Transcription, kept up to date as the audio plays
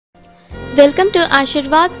Welcome to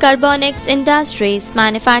Ashirwad Carbonics Industries,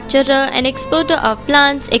 manufacturer and exporter of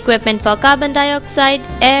plants, equipment for carbon dioxide,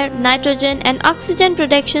 air, nitrogen and oxygen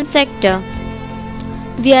production sector.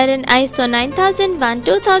 We are an ISO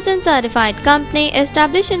 9001-2000 certified company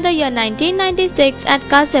established in the year 1996 at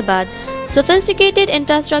Ghaziabad. Sophisticated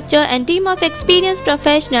infrastructure and team of experienced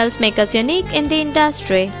professionals make us unique in the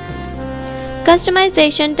industry.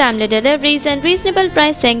 Customization, timely deliveries and reasonable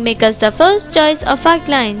pricing make us the first choice of our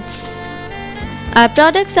clients. Our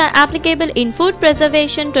products are applicable in food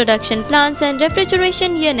preservation, production plants and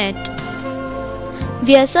refrigeration unit.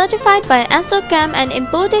 We are certified by ASSOCHAM and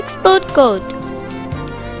Import-Export Code.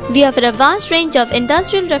 We offer a vast range of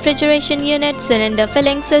industrial refrigeration units, cylinder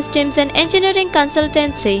filling systems and engineering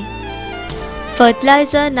consultancy.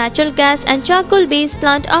 Fertilizer, natural gas and charcoal-based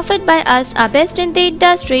plant offered by us are best in the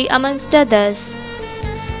industry amongst others.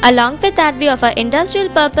 Along with that, we offer industrial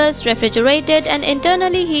purpose, refrigerated and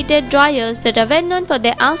internally heated dryers that are well known for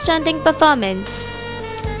their outstanding performance.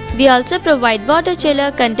 We also provide water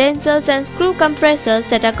chiller, condensers and screw compressors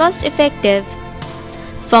that are cost effective.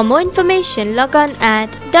 For more information, log on at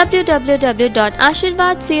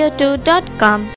www.ashirwadco2.com.